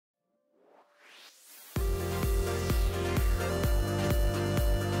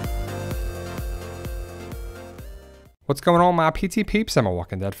What's going on, my PT peeps? I'm a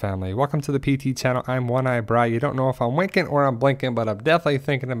Walking Dead family. Welcome to the PT channel. I'm One Eye Bri. You don't know if I'm winking or I'm blinking, but I'm definitely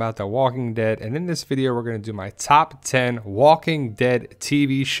thinking about The Walking Dead. And in this video, we're going to do my top 10 Walking Dead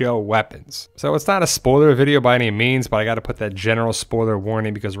TV show weapons. So it's not a spoiler video by any means, but I got to put that general spoiler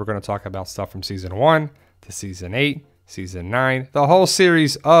warning because we're going to talk about stuff from season 1 to season 8, season 9, the whole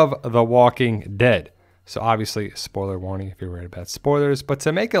series of The Walking Dead. So obviously, spoiler warning if you're worried about spoilers. But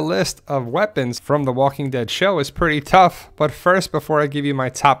to make a list of weapons from The Walking Dead show is pretty tough. But first, before I give you my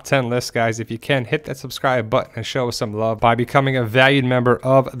top 10 list, guys, if you can, hit that subscribe button and show us some love by becoming a valued member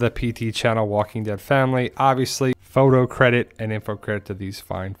of the PT channel Walking Dead family. Obviously, photo credit and info credit to these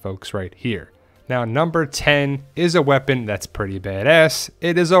fine folks right here. Now, number 10 is a weapon that's pretty badass.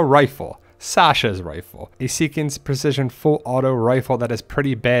 It is a rifle. Sasha's rifle, a Seekins precision full auto rifle that is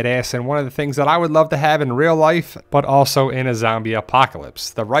pretty badass and one of the things that I would love to have in real life, but also in a zombie apocalypse.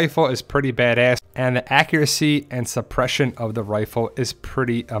 The rifle is pretty badass and the accuracy and suppression of the rifle is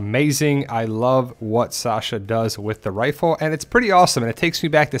pretty amazing. I love what Sasha does with the rifle and it's pretty awesome, and it takes me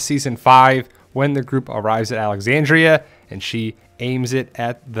back to season 5 when the group arrives at Alexandria and she aims it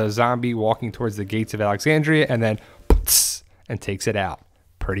at the zombie walking towards the gates of Alexandria and then and takes it out.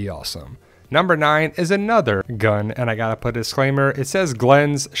 Pretty awesome. Number 9 is another gun, and I gotta put a disclaimer. It says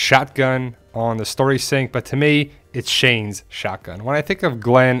Glenn's shotgun on the story sync, but to me, it's Shane's shotgun. When I think of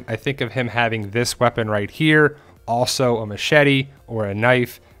Glenn, I think of him having this weapon right here, also a machete or a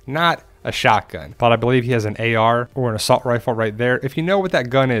knife, not a shotgun. But I believe he has an AR or an assault rifle right there. If you know what that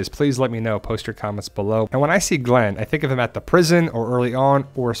gun is, please let me know. Post your comments below. And when I see Glenn, I think of him at the prison or early on,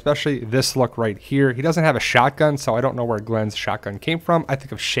 or especially this look right here. He doesn't have a shotgun, so I don't know where Glenn's shotgun came from. I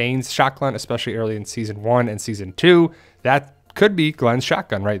think of Shane's shotgun, especially early in season 1 and season 2. That could be Glenn's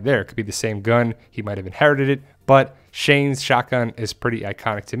shotgun right there. It could be the same gun. He might have inherited it, but Shane's shotgun is pretty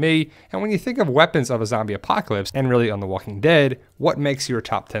iconic to me. And when you think of weapons of a zombie apocalypse and really on The Walking Dead, what makes your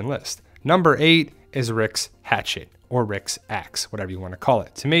top 10 list? Number 8 is Rick's hatchet, or Rick's axe, whatever you want to call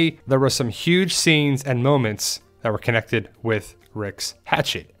it. To me, there were some huge scenes and moments that were connected with Rick's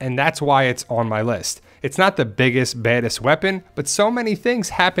hatchet, and that's why it's on my list. It's not the biggest, baddest weapon, but so many things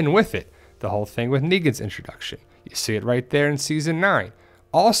happen with it. The whole thing with Negan's introduction. You see it right there in season 9.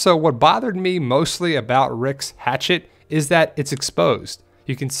 Also, what bothered me mostly about Rick's hatchet is that it's exposed.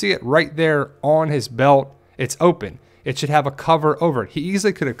 You can see it right there on his belt. It's open. It should have a cover over it. He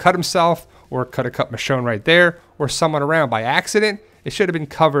easily could have cut himself or could have cut Michonne right there or someone around by accident. It should have been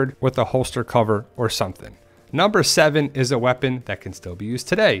covered with a holster cover or something. Number 7 is a weapon that can still be used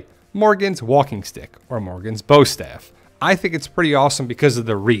today. Morgan's walking stick or Morgan's bow staff. I think it's pretty awesome because of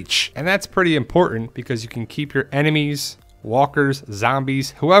the reach. And that's pretty important because you can keep your enemies, walkers,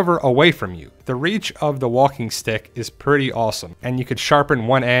 zombies, whoever away from you. The reach of the walking stick is pretty awesome, and you could sharpen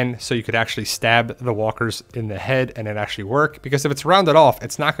one end so you could actually stab the walkers in the head and it actually work, because if it's rounded off,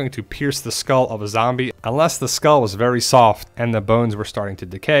 it's not going to pierce the skull of a zombie unless the skull was very soft and the bones were starting to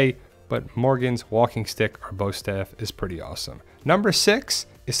decay. But Morgan's walking stick or bow staff is pretty awesome. Number 6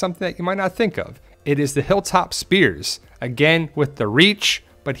 is something that you might not think of. It is the Hilltop Spears, again with the reach,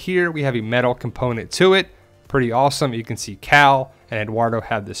 but here we have a metal component to it. Pretty awesome. You can see Cal and Eduardo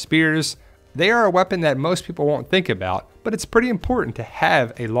have the spears. They are a weapon that most people won't think about, but it's pretty important to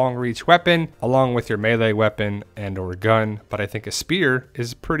have a long reach weapon along with your melee weapon and or gun. But I think a spear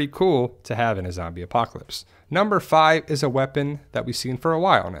is pretty cool to have in a zombie apocalypse. Number 5 is a weapon that we've seen for a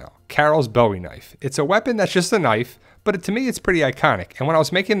while now. Carol's Bowie knife. It's a weapon that's just a knife, but to me, it's pretty iconic. And when I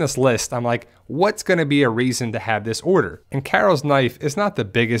was making this list, I'm like, what's going to be a reason to have this order? And Carol's knife is not the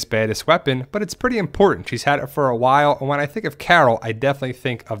biggest, baddest weapon, but it's pretty important. She's had it for a while. And when I think of Carol, I definitely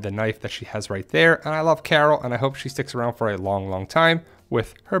think of the knife that she has right there. And I love Carol, and I hope she sticks around for a long, long time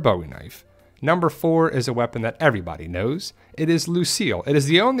with her Bowie knife. Number 4 is a weapon that everybody knows. It is Lucille. It is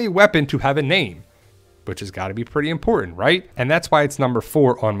the only weapon to have a name, which has got to be pretty important, right? And that's why it's number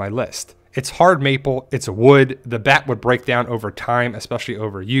 4 on my list. It's hard maple, it's wood, the bat would break down over time, especially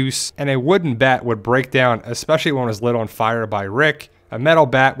over use, and a wooden bat would break down, especially when it was lit on fire by Rick. A metal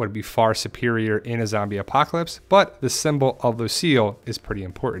bat would be far superior in a zombie apocalypse, but the symbol of Lucille is pretty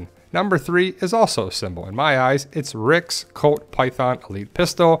important. Number 3 is also a symbol. In my eyes, it's Rick's Colt Python Elite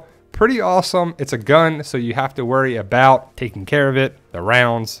Pistol. Pretty awesome. It's a gun, so you have to worry about taking care of it, the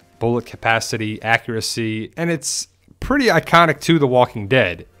rounds, bullet capacity, accuracy, and it's pretty iconic to The Walking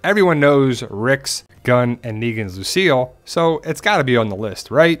Dead. Everyone knows Rick's gun and Negan's Lucille, so it's got to be on the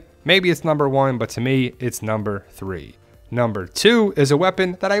list, right? Maybe it's number 1, but to me, it's number 3. Number 2 is a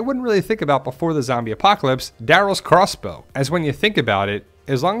weapon that I wouldn't really think about before the zombie apocalypse, Daryl's crossbow. As when you think about it,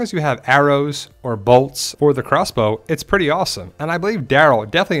 as long as you have arrows or bolts for the crossbow, it's pretty awesome. And I believe Daryl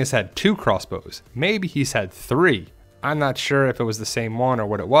definitely has had 2 crossbows. Maybe he's had 3. I'm not sure if it was the same one or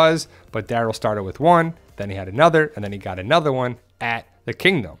what it was, but Daryl started with one, then he had another, and then he got another one at the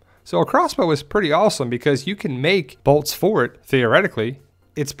Kingdom. So a crossbow is pretty awesome because you can make bolts for it, theoretically.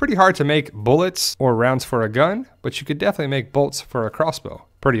 It's pretty hard to make bullets or rounds for a gun, but you could definitely make bolts for a crossbow.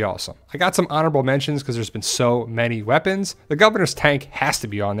 Pretty awesome. I got some honorable mentions because there's been so many weapons. The Governor's tank has to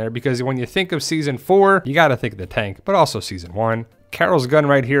be on there because when you think of season 4, you got to think of the tank, but also season 1. Carol's gun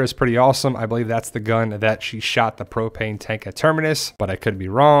right here is pretty awesome. I believe that's the gun that she shot the propane tank at Terminus, but I could be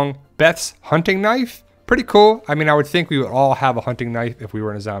wrong. Beth's hunting knife, pretty cool. I mean, I would think we would all have a hunting knife if we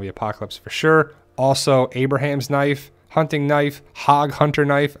were in a zombie apocalypse for sure. Also, Abraham's knife, hunting knife, hog hunter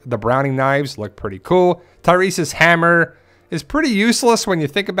knife. The Browning knives look pretty cool. Tyrese's hammer is pretty useless when you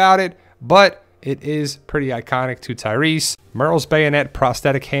think about it, but it is pretty iconic to Tyrese. Merle's bayonet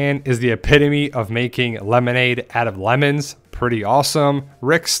prosthetic hand is the epitome of making lemonade out of lemons. Pretty awesome.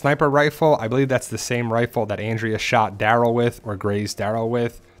 Rick's sniper rifle, I believe that's the same rifle that Andrea shot Daryl with or grazed Daryl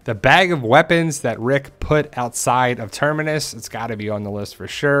with. The bag of weapons that Rick put outside of Terminus, it's got to be on the list for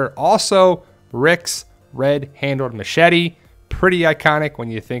sure. Also, Rick's red-handled machete, pretty iconic when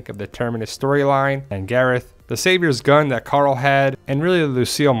you think of the Terminus storyline. And Gareth, the Savior's gun that Carl had, and really the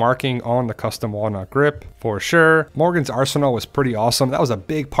Lucille marking on the custom walnut grip for sure. Morgan's arsenal was pretty awesome. That was a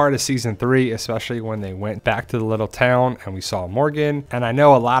big part of season 3, especially when they went back to the little town and we saw Morgan. And I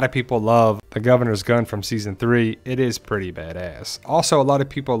know a lot of people love the Governor's gun from season 3. It is pretty badass. Also, a lot of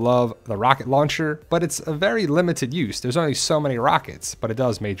people love the rocket launcher, but it's a very limited use. There's only so many rockets, but it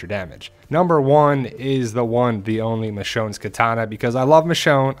does major damage. Number 1 is the one, the only Michonne's katana, because I love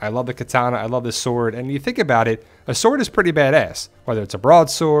Michonne, I love the katana, I love the sword, and you think about it, a sword is pretty badass, whether it's a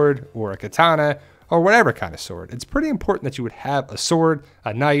broadsword or a katana or whatever kind of sword. It's pretty important that you would have a sword,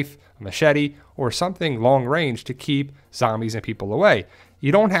 a knife, a machete, or something long range to keep zombies and people away.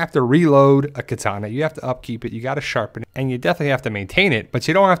 You don't have to reload a katana, you have to upkeep it, you got to sharpen it, and you definitely have to maintain it, but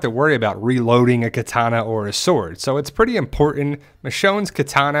you don't have to worry about reloading a katana or a sword. So it's pretty important. Michonne's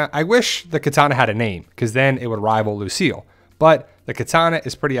katana, I wish the katana had a name, because then it would rival Lucille. But the katana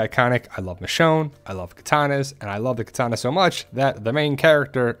is pretty iconic. I love Michonne, I love katanas, and I love the katana so much that the main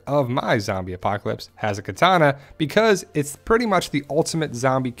character of my zombie apocalypse has a katana because it's pretty much the ultimate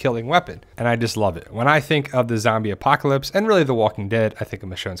zombie killing weapon. And I just love it. When I think of the zombie apocalypse, and really The Walking Dead, I think of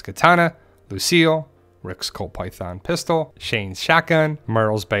Michonne's katana, Lucille, Rick's Colt Python pistol, Shane's shotgun,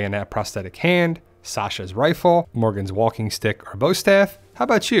 Merle's bayonet prosthetic hand, Sasha's rifle, Morgan's walking stick or bow staff. How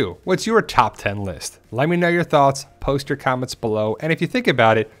about you? What's your top 10 list? Let me know your thoughts, post your comments below, and if you think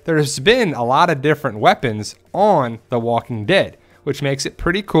about it, there's been a lot of different weapons on The Walking Dead, which makes it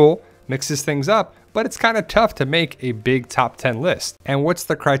pretty cool, mixes things up, but it's kind of tough to make a big top 10 list. And what's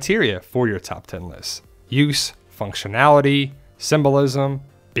the criteria for your top 10 list? Use, functionality, symbolism,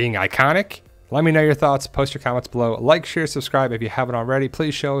 being iconic? Let me know your thoughts, post your comments below, like, share, subscribe if you haven't already.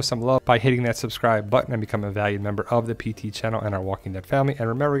 Please show us some love by hitting that subscribe button and become a valued member of the PT channel and our Walking Dead family. And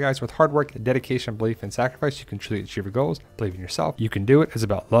remember guys, with hard work, dedication, belief, and sacrifice, you can truly achieve your goals. Believe in yourself. You can do it. It's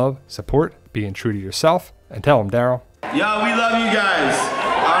about love, support, being true to yourself, and tell them, Daryl. Yo, we love you guys.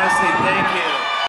 Honestly, thank you.